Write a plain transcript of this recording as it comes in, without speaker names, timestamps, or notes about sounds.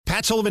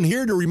Matt Sullivan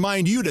here to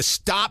remind you to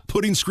stop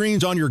putting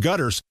screens on your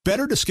gutters.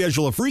 Better to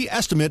schedule a free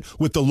estimate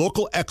with the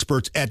local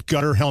experts at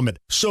Gutter Helmet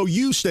so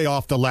you stay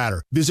off the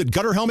ladder. Visit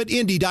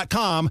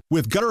GutterHelmetIndy.com.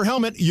 With Gutter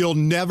Helmet, you'll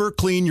never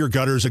clean your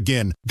gutters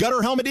again.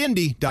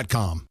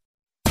 GutterHelmetIndy.com.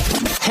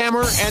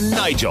 Hammer and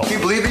Nigel. Can you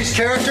believe these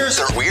characters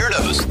are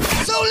weirdos?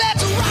 So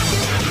let's rock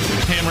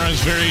it! Hammer is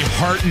very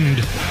heartened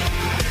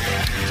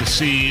to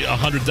see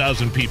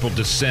 100,000 people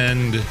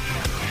descend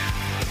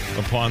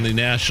upon the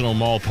National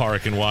Mall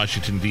Park in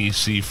Washington,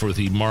 D.C. for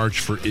the March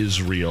for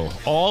Israel.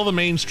 All the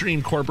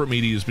mainstream corporate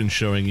media has been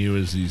showing you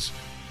is these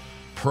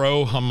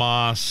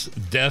pro-Hamas,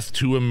 death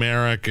to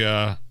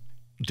America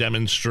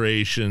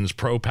demonstrations,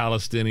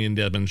 pro-Palestinian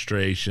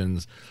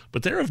demonstrations.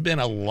 But there have been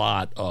a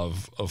lot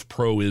of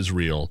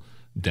pro-Israel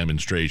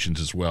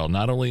demonstrations as well,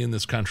 not only in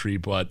this country,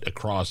 but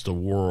across the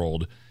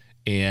world.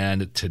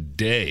 And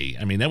today,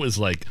 I mean, that was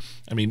like,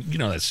 I mean, you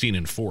know, that scene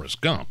in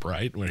Forrest Gump,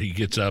 right? Where he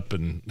gets up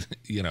and,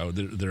 you know,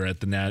 they're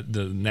at the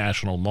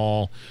National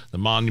Mall, the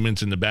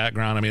monuments in the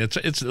background. I mean,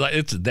 it's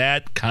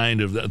that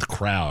kind of the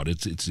crowd.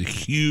 It's a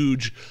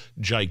huge,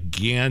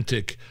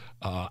 gigantic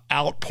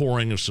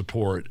outpouring of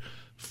support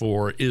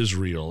for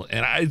Israel.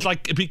 And I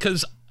like,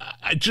 because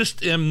I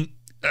just am,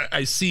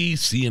 I see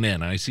CNN,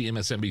 and I see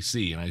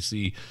MSNBC, and I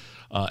see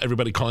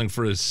everybody calling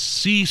for a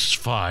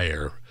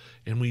ceasefire.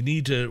 And we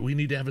need to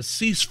have a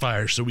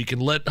ceasefire so we can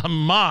let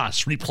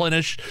Hamas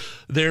replenish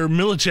their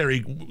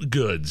military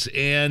goods.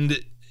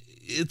 And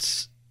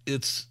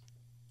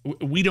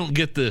we don't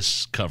get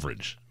this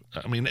coverage.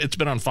 I mean, it's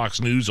been on Fox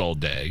News all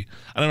day.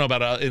 I don't know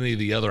about any of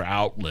the other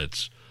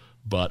outlets,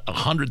 but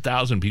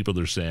 100,000 people,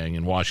 they're saying,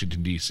 in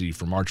Washington, D.C.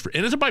 for March for,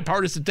 and it's a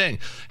bipartisan thing.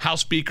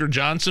 House Speaker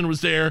Johnson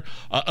was there.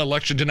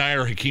 Election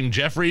denier Hakeem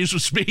Jeffries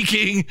was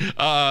speaking,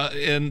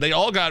 and they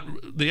all got,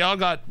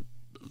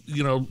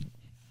 you know,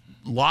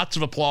 lots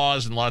of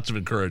applause and lots of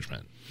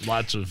encouragement,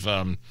 lots of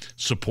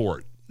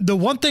support. The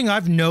one thing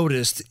I've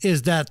noticed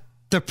is that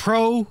the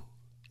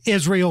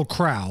pro-Israel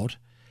crowd,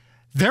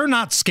 they're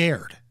not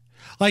scared.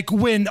 Like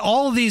when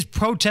all of these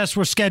protests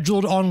were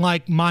scheduled on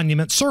like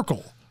Monument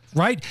Circle,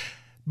 right?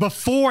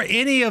 Before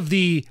any of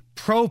the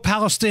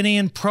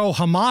pro-Palestinian,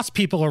 pro-Hamas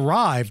people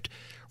arrived,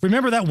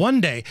 remember that one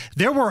day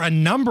there were a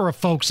number of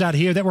folks out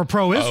here that were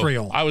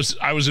pro-Israel. I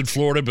was in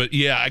Florida, but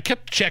yeah, I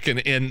kept checking,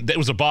 and it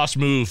was a boss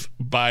move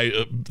by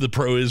the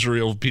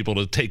pro-Israel people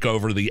to take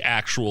over the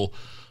actual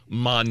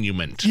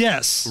monument.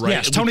 Yes, right?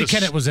 yes. Tony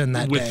Kennett was in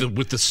that day.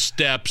 With the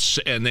steps,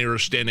 and they were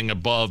standing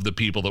above the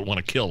people that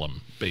want to kill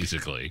him,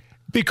 basically.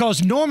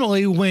 Because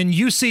normally when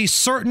you see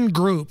certain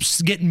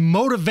groups get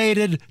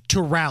motivated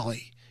to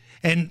rally,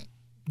 and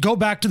go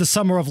back to the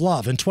Summer of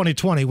Love in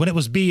 2020 when it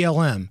was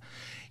BLM,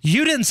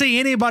 you didn't see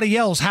anybody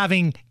else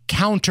having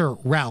counter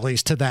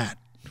rallies to that,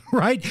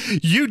 right?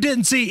 You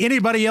didn't see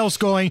anybody else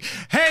going,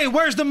 hey,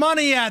 where's the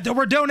money at that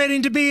we're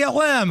donating to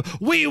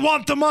BLM? We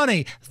want the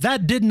money.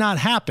 That did not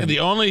happen. And the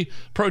only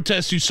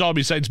protests you saw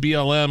besides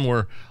BLM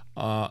were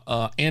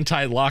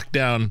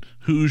anti-lockdown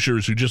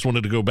Hoosiers who just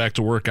wanted to go back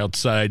to work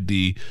outside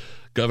the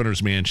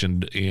governor's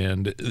mansion,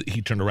 and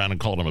he turned around and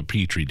called him a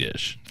petri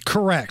dish.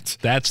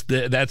 Correct. That's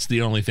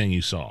the only thing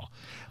you saw.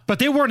 But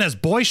they weren't as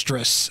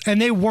boisterous,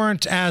 and they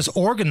weren't as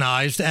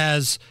organized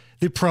as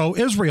the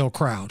pro-Israel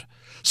crowd.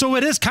 So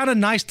it is kind of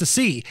nice to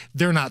see.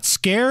 They're not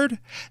scared.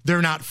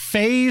 They're not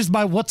fazed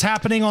by what's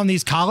happening on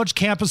these college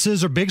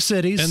campuses or big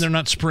cities. And they're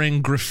not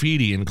spraying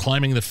graffiti and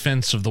climbing the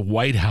fence of the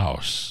White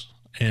House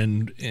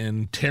and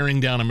tearing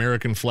down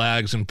American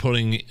flags and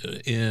putting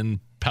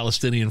in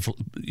Palestinian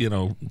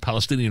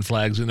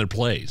flags in their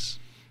place.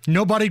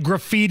 Nobody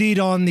graffitied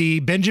on the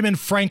Benjamin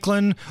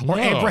Franklin or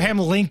Abraham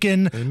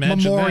Lincoln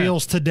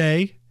memorials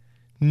today.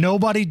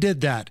 Nobody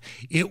did that.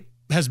 It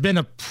has been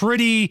a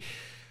pretty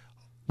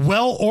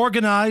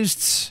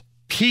well-organized,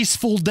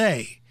 peaceful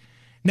day.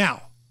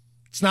 Now,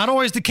 it's not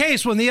always the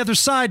case when the other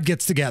side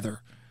gets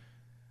together.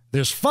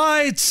 There's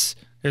fights,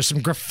 there's some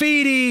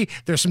graffiti,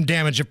 there's some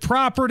damage of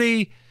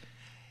property,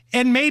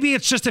 and maybe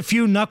it's just a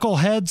few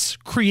knuckleheads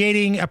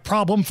creating a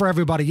problem for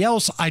everybody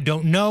else. I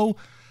don't know.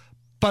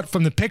 But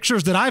from the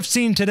pictures that I've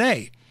seen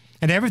today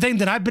and everything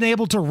that I've been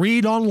able to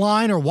read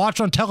online or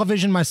watch on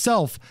television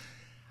myself,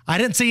 I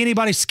didn't see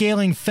anybody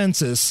scaling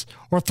fences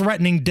or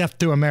threatening death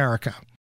to America.